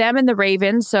them and the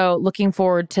Ravens. So looking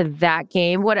forward to that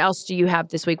game. What else do you have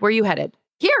this week? Where are you headed?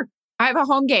 Here. I have a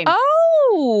home game.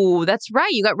 Oh, that's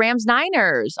right. You got Rams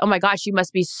Niners. Oh my gosh, you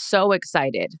must be so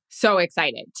excited. So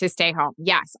excited to stay home.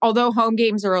 Yes. Although home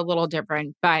games are a little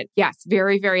different, but yes,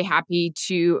 very, very happy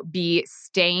to be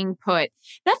staying put.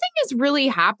 Nothing is really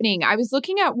happening. I was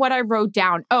looking at what I wrote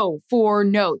down. Oh, for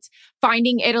notes.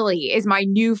 Finding Italy is my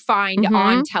new find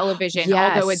on television,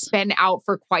 although it's been out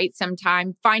for quite some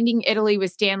time. Finding Italy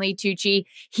with Stanley Tucci.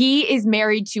 He is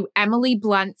married to Emily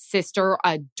Blunt's sister.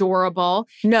 Adorable.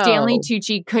 No. Stanley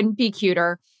Tucci couldn't be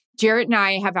cuter. Jarrett and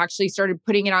I have actually started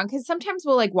putting it on because sometimes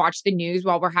we'll like watch the news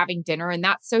while we're having dinner, and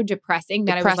that's so depressing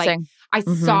that I was like, I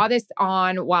saw this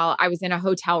on while I was in a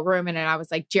hotel room, and I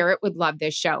was like, Jarrett would love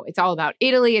this show. It's all about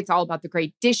Italy. It's all about the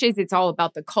great dishes. It's all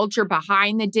about the culture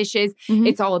behind the dishes.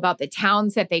 It's all about the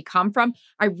towns that they come from.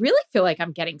 I really feel like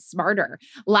I'm getting smarter.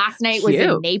 Last night was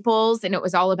in Naples, and it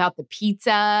was all about the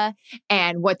pizza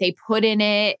and what they put in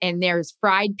it. And there's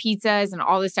fried pizzas and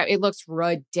all this stuff. It looks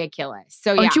ridiculous.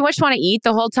 So Don't you much want to eat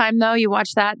the whole time though? You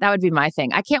watch that? That would be my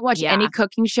thing. I can't watch any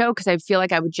cooking show because I feel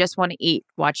like I would just want to eat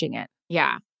watching it.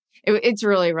 Yeah. It's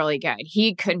really, really good.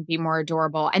 He couldn't be more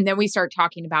adorable. And then we start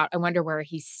talking about, I wonder where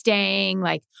he's staying,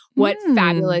 like what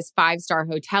fabulous 5-star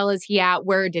hotel is he at?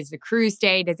 Where does the crew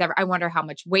stay? I wonder how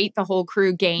much weight the whole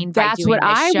crew gained by doing this show.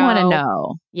 That's what I want to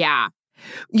know. Yeah.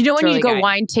 You know, when you go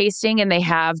wine tasting and they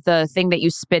have the thing that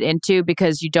you spit into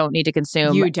because you don't need to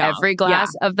consume every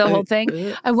glass of the whole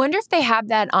thing. I wonder if they have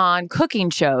that on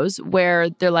cooking shows where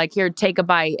they're like, here, take a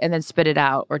bite and then spit it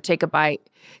out, or take a bite.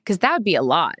 Because that would be a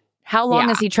lot. How long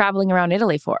is he traveling around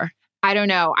Italy for? I don't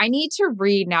know. I need to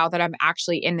read now that I'm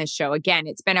actually in this show. Again,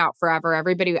 it's been out forever.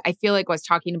 Everybody, I feel like, was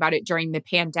talking about it during the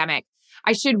pandemic.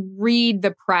 I should read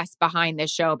the press behind this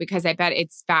show because I bet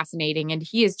it's fascinating. And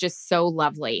he is just so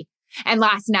lovely. And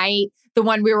last night, the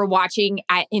one we were watching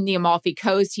in the Amalfi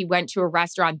Coast, he went to a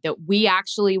restaurant that we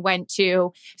actually went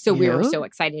to. So we were so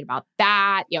excited about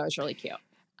that. Yeah, it was really cute.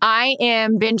 I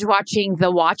am binge watching The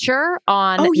Watcher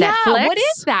on Netflix. Yeah. What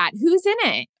is that? Who's in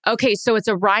it? Okay, so it's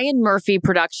a Ryan Murphy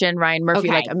production. Ryan Murphy,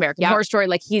 like American Horror Story.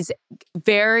 Like he's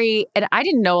very, and I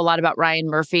didn't know a lot about Ryan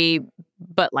Murphy,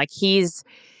 but like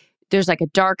there's like a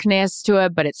darkness to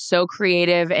it, but it's so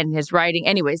creative, and his writing.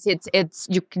 Anyways, it's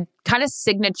you can kind of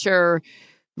signature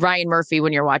Ryan Murphy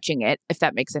when you're watching it, if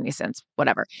that makes any sense,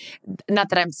 whatever. Not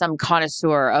that I'm some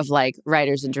connoisseur of like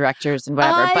writers and directors and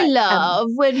whatever. I but, love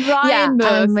when Ryan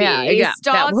Murphy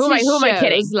starts Who am I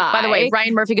kidding? like... By the way,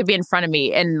 Ryan Murphy could be in front of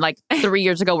me. And like 3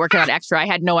 years ago working on Extra, I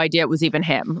had no idea it was even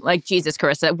him. Like, Jesus,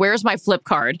 Carissa, where's my flip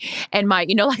card? And my,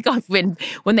 like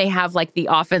when they have like the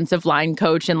offensive line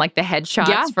coach and like the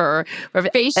headshots for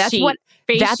face sheet.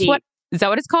 Is that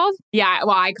what it's called? Yeah,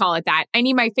 well, I call it that. I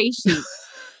need my face sheet.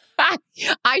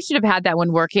 I should have had that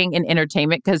when working in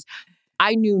entertainment because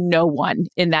I knew no one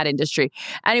in that industry.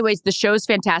 Anyways, the show's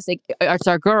fantastic. It's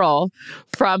our girl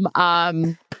from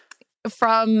the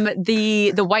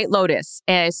White Lotus,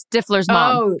 Stifler's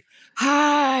mom. Oh,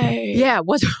 hi. Yeah,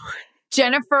 what's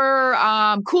Jennifer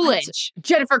Coolidge.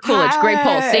 Jennifer Coolidge, Hi. great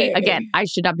poll. See, again, I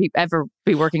should not ever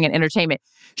be working in entertainment.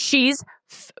 She's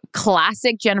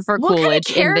classic Jennifer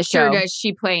Coolidge in the show. What kind of character does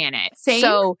she play in it? Same?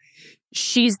 So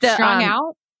she's the strung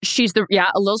out. She's a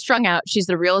little strung out. She's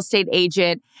the real estate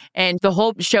agent. And the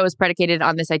whole show is predicated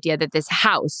on this idea that this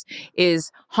house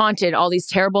is haunted. All these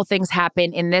terrible things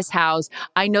happen in this house.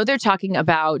 I know they're talking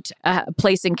about a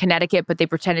place in Connecticut, but they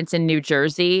pretend it's in New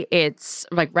Jersey. It's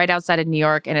like right outside of New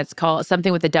York. And it's called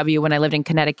something with a W. When I lived in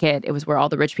Connecticut, it was where all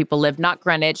the rich people lived. Not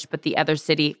Greenwich, but the other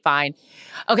city. Fine.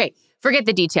 Okay. Forget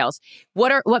the details.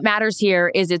 What matters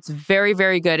here is it's very,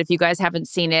 very good. If you guys haven't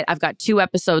seen it, I've got 2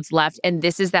 episodes left. And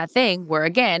this is that thing where,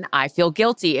 again, I feel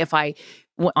guilty if I,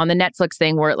 on the Netflix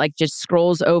thing where it like just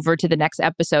scrolls over to the next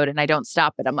episode and I don't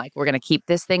stop it. I'm like, we're going to keep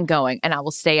this thing going and I will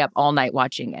stay up all night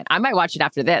watching it. I might watch it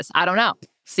after this. I don't know.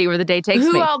 See where the day takes me.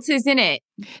 Who else is in it?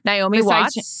 Naomi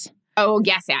Watts. Oh,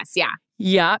 yes, yeah.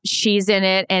 Yeah, she's in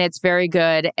it and it's very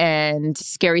good and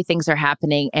scary things are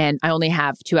happening and I only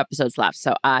have 2 episodes left.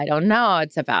 So I don't know.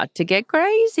 It's about to get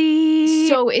crazy.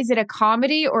 So is it a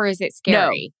comedy or is it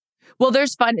scary? No. Well,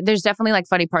 there's definitely like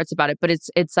funny parts about it, but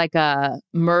it's like a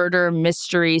murder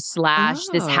mystery /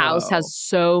 this house has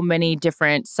so many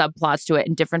different subplots to it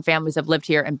and different families have lived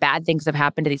here and bad things have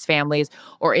happened to these families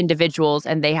or individuals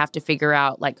and they have to figure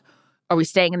out like, are we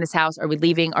staying in this house? Are we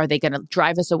leaving? Are they going to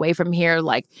drive us away from here?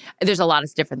 Like, there's a lot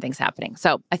of different things happening.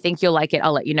 So I think you'll like it.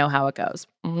 I'll let you know how it goes.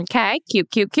 Okay. Cute.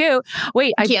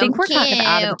 Wait, I think we're kind of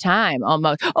out of time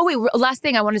almost. Oh, wait. Last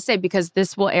thing I want to say, because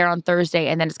this will air on Thursday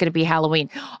and then it's going to be Halloween.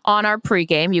 On our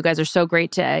pregame, you guys are so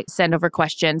great to send over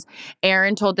questions.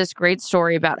 Erin told this great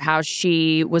story about how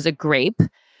she was a grape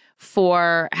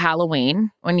for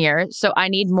Halloween one year. So I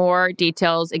need more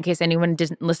details in case anyone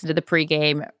didn't listen to the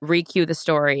pregame, re-cue the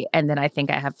story, and then I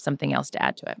think I have something else to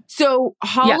add to it. So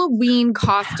Halloween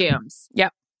costumes.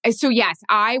 Yep. So yes,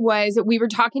 we were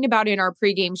talking about in our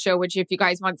pregame show, which if you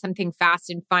guys want something fast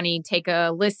and funny, take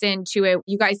a listen to it.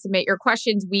 You guys submit your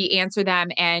questions, we answer them.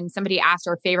 And somebody asked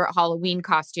our favorite Halloween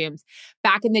costumes.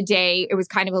 Back in the day, it was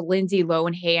kind of a Lindsay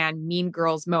Lohan, Mean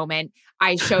Girls moment.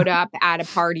 I showed up at a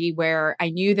party where I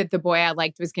knew that the boy I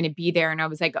liked was going to be there. And I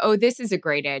was like, oh, this is a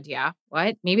great idea.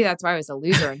 What? Maybe that's why I was a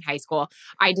loser in high school.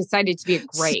 I decided to be a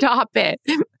grape. Stop it.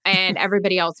 And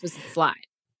everybody else was a slut.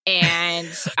 And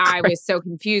I was so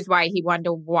confused why he wanted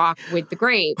to walk with the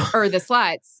grape or the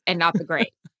sluts and not the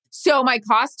grape. So my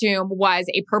costume was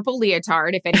a purple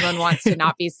leotard, if anyone wants to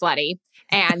not be slutty,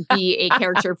 and be a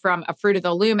character from a Fruit of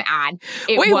the Loom ad.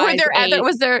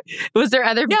 Was there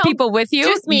other people with you?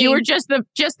 Just me. You were just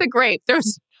the grape. There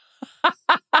was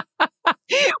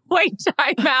Wait,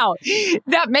 time out.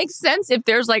 That makes sense if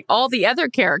there's like all the other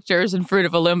characters in Fruit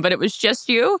of the Loom, but it was just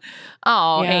you?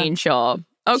 Oh, yeah. Angel.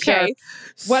 Okay.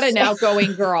 Sure. What an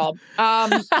outgoing girl.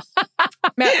 Imagine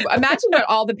what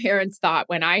all the parents thought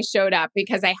when I showed up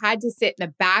because I had to sit in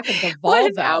the back of the Volvo.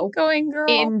 What an outgoing girl.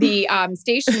 In the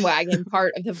station wagon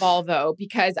part of the Volvo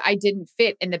because I didn't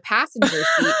fit in the passenger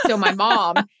seat. So my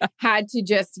mom had to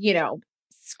just,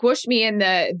 squish me in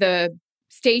the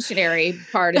stationary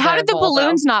part of How did the Volvo.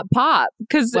 Balloons not pop?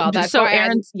 Because that's so why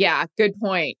Erin's good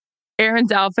point.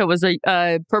 Erin's outfit was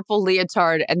a purple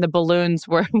leotard and the balloons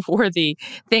were the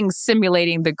things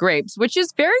simulating the grapes, which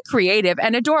is very creative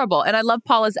and adorable. And I love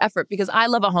Paula's effort because I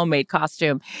love a homemade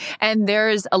costume. And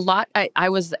there's a lot. I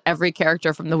was every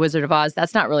character from The Wizard of Oz.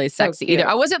 That's not really sexy either.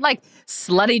 I wasn't like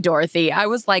slutty Dorothy. I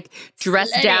was like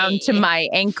dressed down to my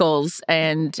ankles.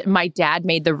 And my dad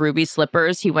made the ruby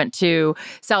slippers. He went to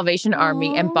Salvation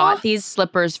Army and bought these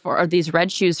slippers or these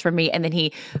red shoes for me. And then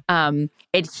he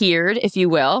adhered, if you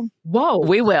will. Whoa.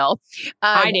 We will.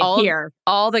 I didn't hear.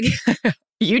 All the...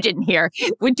 You didn't hear.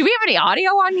 Do we have any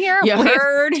audio on here? You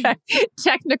heard.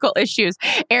 Technical issues.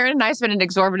 Erin and I spend an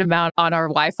exorbitant amount on our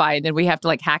Wi-Fi, and then we have to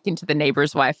like hack into the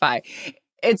neighbor's Wi-Fi.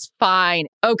 It's fine.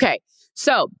 Okay.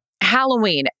 So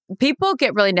Halloween. People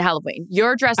get really into Halloween.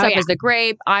 You're dressed up as the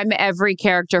grape. I'm every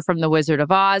character from The Wizard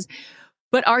of Oz.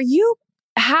 But are you,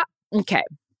 okay.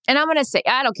 And I'm going to say,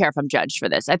 I don't care if I'm judged for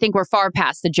this. I think we're far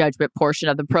past the judgment portion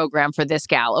of the program for this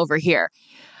gal over here.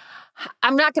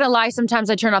 I'm not going to lie. Sometimes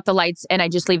I turn off the lights and I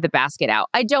just leave the basket out.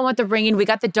 I don't want the ringing. We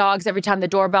got the dogs every time the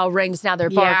doorbell rings. Now they're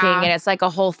barking and it's like a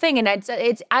whole thing. And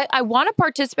I want to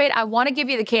participate. I want to give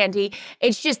you the candy.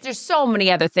 It's just, there's so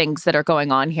many other things that are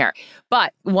going on here.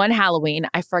 But one Halloween,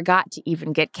 I forgot to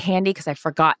even get candy because I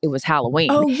forgot it was Halloween.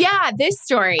 Oh yeah, this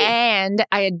story. And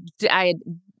I had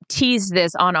teased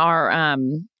this on our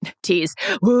tease.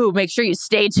 Woo, make sure you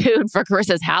stay tuned for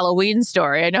Carissa's Halloween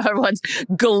story. I know everyone's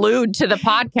glued to the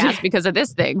podcast because of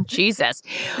this thing. Jesus.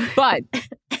 But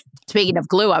speaking of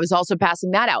glue, I was also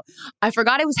passing that out. I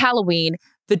forgot it was Halloween.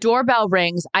 The doorbell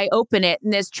rings. I open it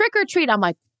and there's trick or treat. I'm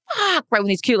like, fuck, right when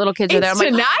these cute little kids are there.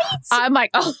 I'm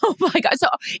like, oh my God. So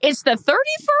it's the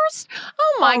 31st?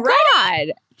 Oh my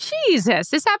God. Jesus.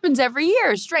 This happens every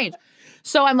year. Strange.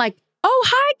 So I'm like, oh,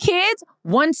 hi, kids.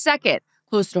 1 second.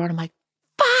 Close the door. And I'm like,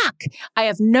 fuck. I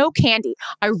have no candy.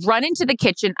 I run into the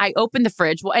kitchen. I open the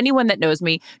fridge. Well, anyone that knows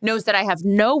me knows that I have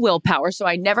no willpower. So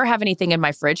I never have anything in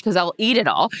my fridge because I'll eat it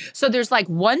all. So there's like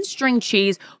 1 string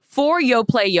cheese, 4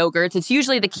 Yoplait yogurts. It's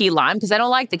usually the key lime because I don't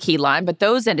like the key lime, but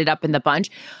those ended up in the bunch.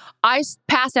 I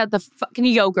passed out the fucking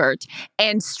yogurt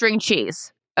and string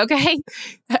cheese. Okay.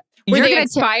 Were they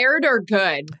expired or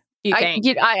good? You think?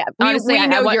 Honestly,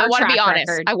 I want to be honest.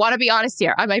 Record. I want to be honest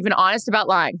here. I'm even honest about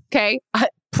lying. Okay.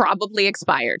 Probably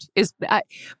expired. I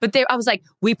was like,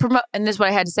 we promote, and this is what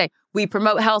I had to say. We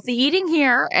promote healthy eating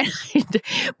here, and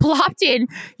I plopped in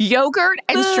yogurt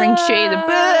and string cheese.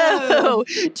 Boo!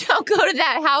 Don't go to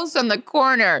that house on the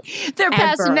corner. They're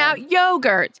passing out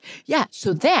yogurt. Yeah.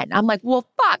 So then I'm like, well,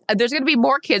 fuck. There's going to be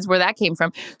more kids where that came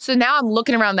from. So now I'm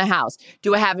looking around the house.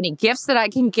 Do I have any gifts that I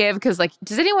can give? Because like,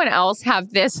 does anyone else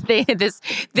have this thing,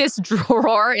 this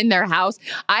drawer in their house?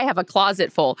 I have a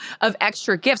closet full of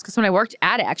extra gifts because when I worked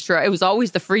at Extra, it was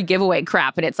always the free giveaway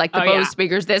crap, and it's like the Bose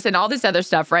speakers, this and all this other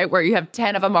stuff, right? Where you have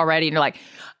 10 of them already, and you're like,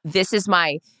 this is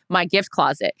my gift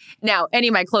closet. Now, any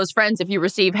of my close friends, if you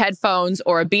receive headphones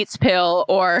or a Beats pill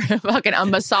or fucking a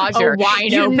massager, a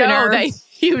wine opener,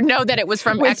 you know that it was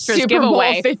from with Extra's Super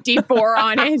giveaway. Bowl 54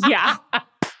 on it. Yeah.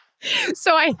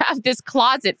 So I have this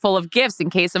closet full of gifts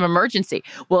in case of emergency.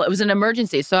 Well, it was an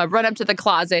emergency. So I run up to the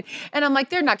closet and I'm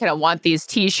like, they're not going to want these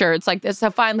t-shirts like this.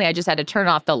 So finally, I just had to turn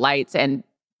off the lights and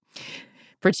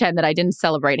pretend that I didn't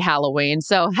celebrate Halloween.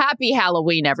 So happy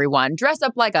Halloween, everyone. Dress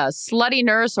up like a slutty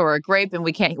nurse or a grape, and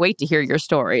we can't wait to hear your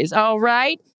stories. All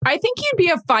right? I think you'd be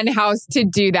a fun house to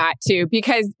do that too,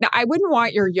 because I wouldn't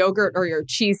want your yogurt or your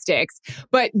cheese sticks,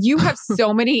 but you have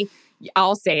so many,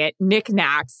 I'll say it,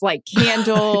 knickknacks, like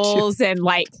candles and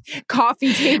like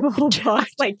coffee table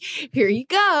books. Like, here you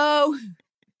go.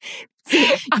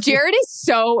 Jared is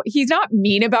he's not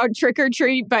mean about trick or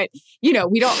treat, but you know,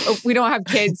 we don't have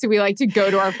kids, so we like to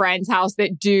go to our friends' house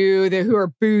who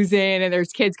are boozing and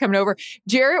there's kids coming over.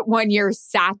 Jared one year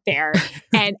sat there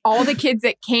and all the kids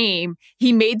that came,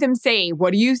 he made them say,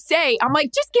 "What do you say?" I'm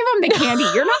like, just give them the candy.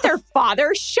 You're not their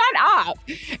father. Shut up.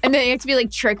 And then they have to be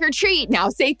like, trick or treat. Now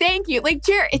say thank you. Like,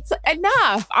 Jared, it's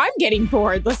enough. I'm getting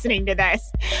bored listening to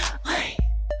this.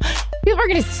 People are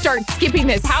going to start skipping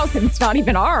this house and it's not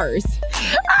even ours.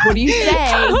 What do you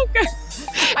say? Okay.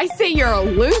 I say you're a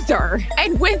loser.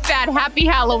 And with that, happy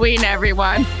Halloween,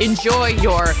 everyone. Enjoy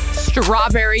your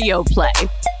strawberry Yoplait.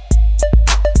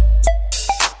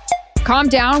 Calm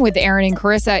Down with Aaron and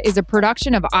Carissa is a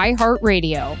production of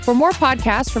iHeartRadio. For more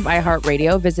podcasts from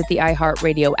iHeartRadio, visit the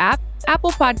iHeartRadio app,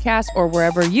 Apple Podcasts, or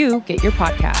wherever you get your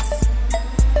podcasts.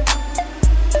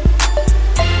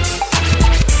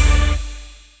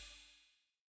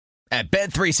 At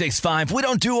Bet365, we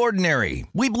don't do ordinary.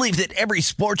 We believe that every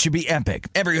sport should be epic.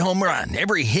 Every home run,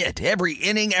 every hit, every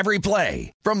inning, every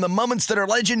play. From the moments that are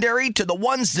legendary to the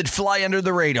ones that fly under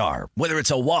the radar. Whether it's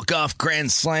a walk-off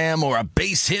grand slam or a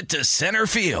base hit to center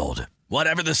field.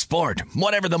 Whatever the sport,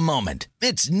 whatever the moment.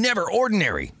 It's never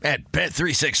ordinary at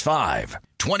Bet365.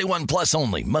 21 plus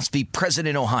only. Must be present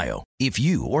in Ohio. If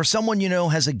you or someone you know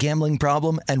has a gambling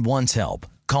problem and wants help,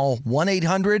 call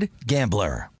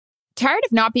 1-800-GAMBLER. Tired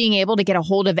of not being able to get a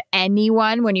hold of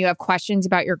anyone when you have questions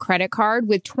about your credit card?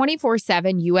 With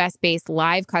 24/7 U.S.-based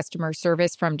live customer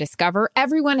service from Discover,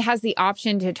 everyone has the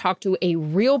option to talk to a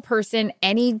real person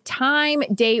anytime,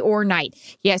 day or night.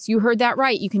 Yes, you heard that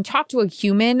right. You can talk to a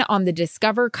human on the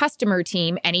Discover customer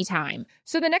team anytime.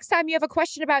 So the next time you have a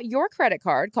question about your credit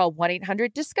card, call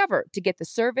 1-800-DISCOVER to get the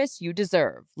service you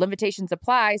deserve. Limitations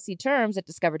apply. See terms at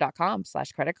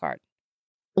discover.com/creditcard.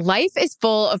 Life is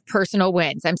full of personal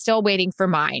wins. I'm still waiting for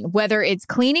mine. Whether it's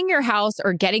cleaning your house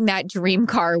or getting that dream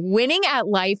car, winning at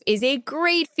life is a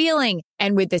great feeling.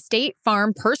 And with the State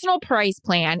Farm Personal Price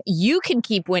Plan, you can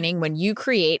keep winning when you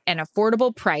create an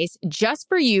affordable price just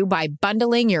for you by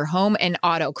bundling your home and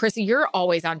auto. Krista, you're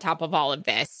always on top of all of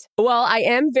this. Well, I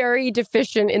am very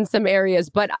deficient in some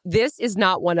areas, but this is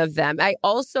not one of them. I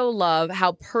also love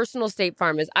how personal State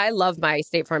Farm is. I love my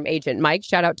State Farm agent, Mike.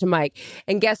 Shout out to Mike.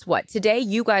 And guess what? Today,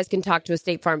 you guys can talk to a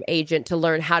State Farm agent to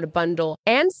learn how to bundle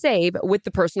and save with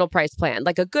the Personal Price Plan.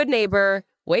 Like a good neighbor,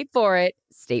 wait for it,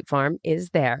 State Farm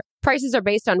is there. Prices are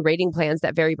based on rating plans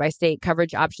that vary by state.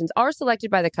 Coverage options are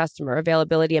selected by the customer.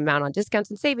 Availability, amount on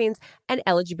discounts and savings, and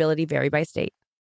eligibility vary by state.